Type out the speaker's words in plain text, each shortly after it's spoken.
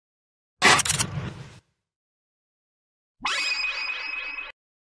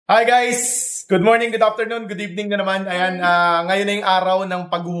Hi guys! Good morning, good afternoon, good evening na naman. Ayan, ngayon na yung araw ng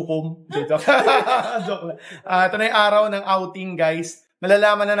paghuhukom. Joke lang. Ito na yung araw ng outing, guys.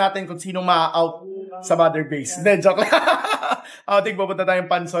 Nalalaman na natin kung sinong ma-out sa MOTHERBASE. Hindi, joke lang. Outing, pupunta tayong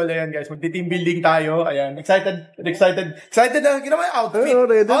Pansol. Ayan, guys. Magti-team building tayo. Ayan, excited na. Ginawa yung outfit.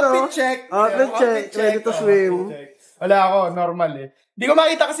 Outfit check. Outfit check. Ready to swim. Wala ako, normal eh. Hindi ko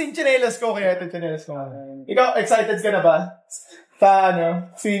makita kasi yung chinelas ko, kaya ito yung chinelas ko. Ikaw, excited ka na ba? Sa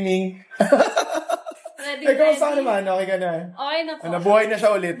swimming. Ikaw sa naman, okay ka na? Okay na po. Nabuhay na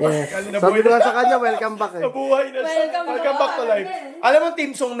siya ulit. Yes. Sabi ko sa kanya, welcome back eh. Nabuhay na siya. Welcome back to life. Alam mo,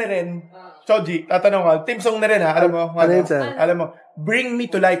 team song na rin. Choji, tatanong ko. Team song na rin ha. Alam mo, alam mo, bring me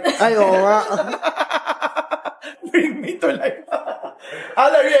to life. Ay, oo nga. Bring me to life.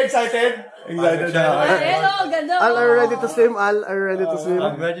 Al, are you excited? Excited na. Hello, ganda. Al, are you ready to swim? Al, are you ready to swim?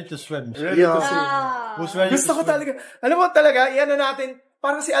 I'm ready to swim. Ready to swim. Who's ready Gusto ko talaga. Alam mo talaga, iyan na natin.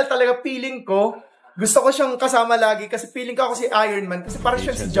 Parang si Al talaga, feeling ko, gusto ko siyang kasama lagi kasi feeling ko ako si Iron Man kasi parang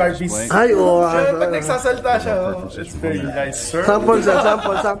siya si Jarvis. Ay, oo. Siya, pag nagsasalta siya, it's very nice, sir. Sample.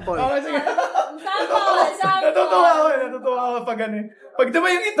 Okay, sige. Natutuwa ako pag ano. Pag diba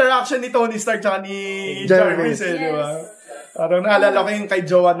yung interaction ni Tony Stark tsaka ni Jarvis eh, diba? Parang naalala ko yung kay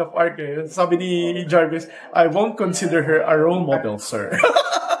Joan of Arc eh. Sabi ni Jarvis, I won't consider her a role model, sir.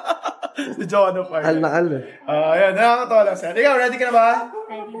 Si Joan of Arc. Al na al eh. Ayan, nakakatawa lang siya. Ikaw, ready ka na ba?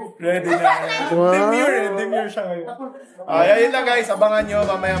 Ready na. Wow. Demure siya ngayon. Ayun lang guys, abangan nyo.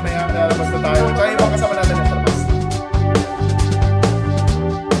 Mamaya-maya nalabas na tayo. Tsaka ibang kasama natin sa labas.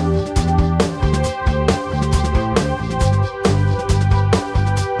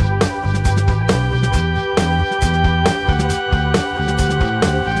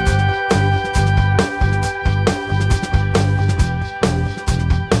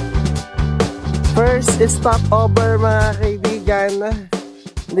 First stopover mga kaibigan.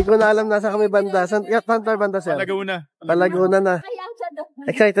 Hindi ko na alam nasa kami banda. Saan tayo banda sir? Palaguna na.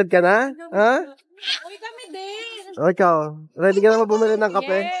 Excited ka na? Ha? Uy, kami din. O ikaw, ready ka na bumili ng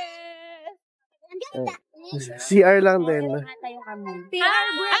kape? CR lang din.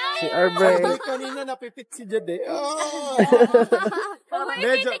 CR break. Kanina napipit si Jed eh.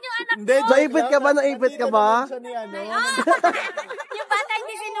 Naipit ka ba? Naipit ka ba? Yung bata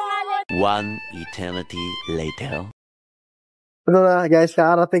hindi sinungaling. One eternity later. Ano na guys,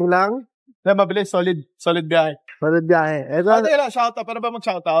 kakarating lang. Na mabilis, solid biyahe. Solid biyahe. Ito. Teka lang, shoutout. Paano ba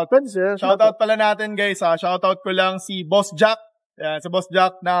mag-shoutout? Pwede sir. Shoutout pala natin guys ha. Shoutout ko lang si Boss Jack. Yan, si Boss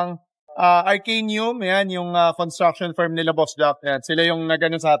Jack ng Arcanium. Yan, yung construction firm nila Boss Jack. Yan, sila yung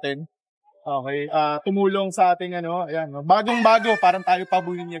nagano sa atin. Okay. Tumulong sa ating ayan. Bagong-bago, parang tayo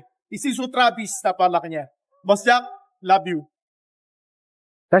pabuhin niya. Isisu Travis na palaki niya. Boss Jack, love you.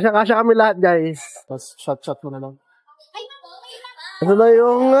 Kasya kami lahat guys. Tapos shot mo na lang. Ito na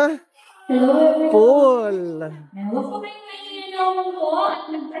yung pool.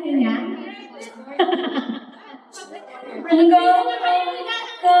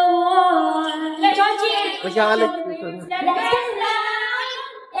 Magkakalit dito na.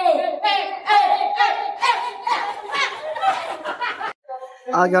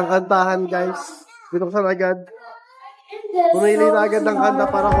 Agang kantahan guys. Binuksan agad. Pumili na agad ng kanta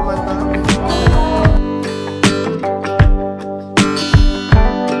para kumanta.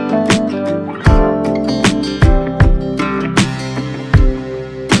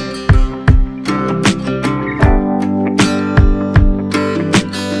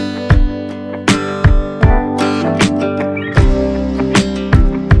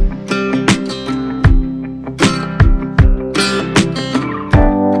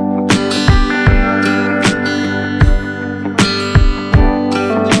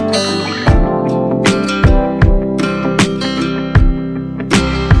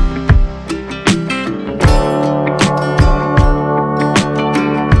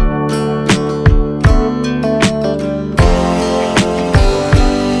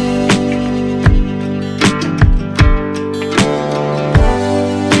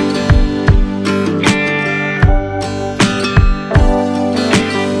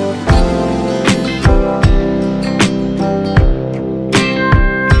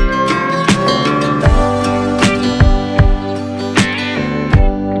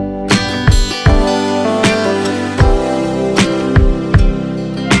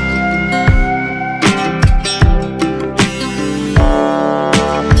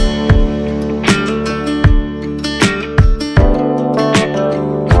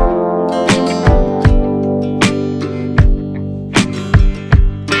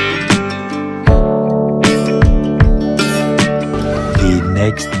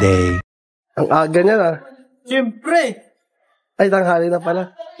 next day. Ang aga niya na. Siyempre! Ay, tanghali na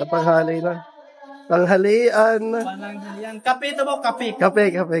pala. Tanghali na. Tanghalian. Kape ito mo, kape.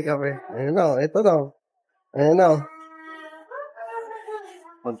 Kape. Ayun o, ito na. Ayun o.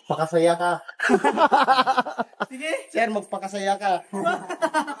 Magpakasaya ka. Sige. Sir, magpakasaya ka.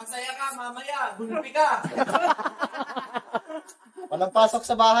 Masaya ka, mamaya. Gulpi ka. Walang pasok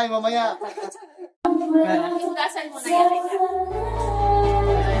sa bahay mamaya. Hugasan mo na yan.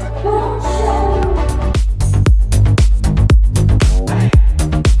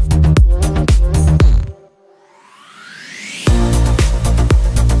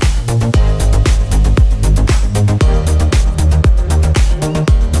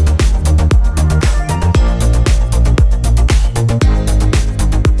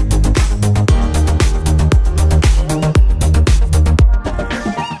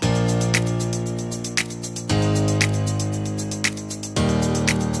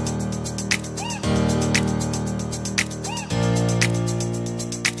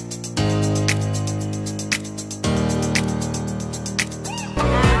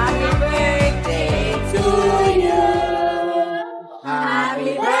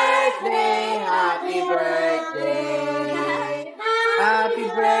 Happy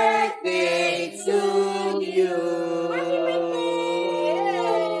birthday to you.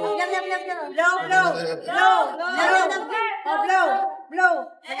 Blow.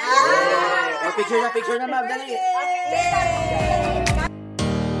 Picture na ma'am, dali.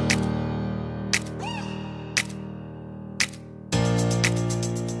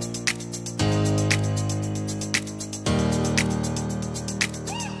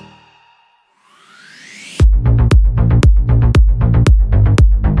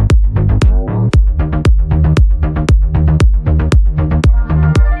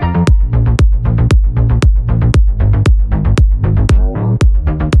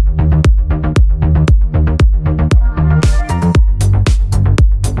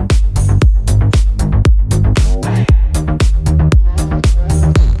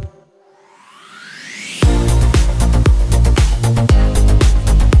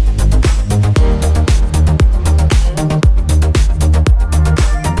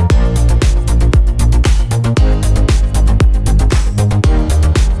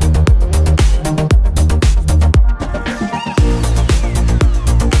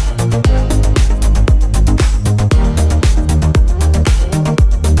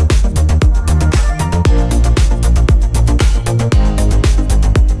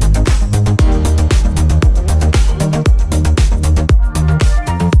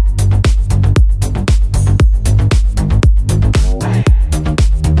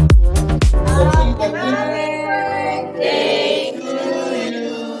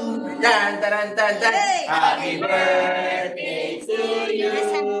 Happy birthday to you.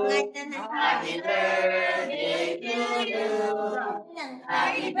 Happy birthday to you.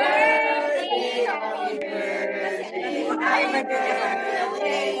 Happy birthday, happy birthday, happy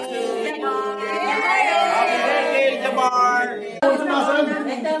birthday to you. Happy birthday, Jamar.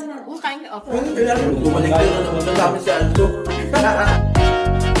 Bumalik ka na naman sa amin si Aldo.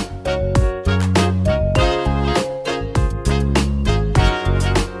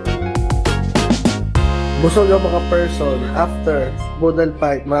 Busog ang mga person after budal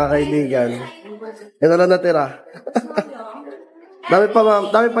fight, mga kaibigan. Ito lang natira. Dami pa, ma'am.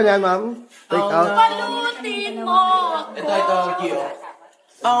 Dami pa niyan, ma'am. Take out. Palutin mo! Ito, Gio.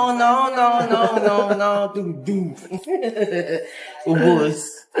 Oh, no. Dung.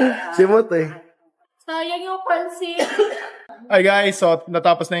 Ubus. Simot eh. Sayang yung pansit. Hi guys, so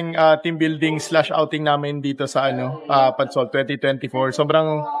natapos na yung team building / outing namin dito sa Pansol 2024.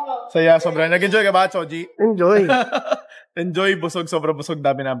 Sobrang saya, sobrang nag-enjoy ka ba, Choji? Enjoy. Enjoy, sobrang busog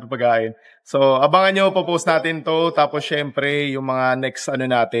dami namin pagkain. So, abangan nyo, popost natin to. Tapos, syempre, yung mga next,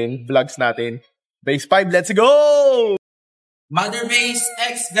 vlogs natin. Base 5, let's go! Motherbase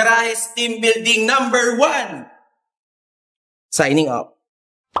X Garaje Team Building number 1. Signing up.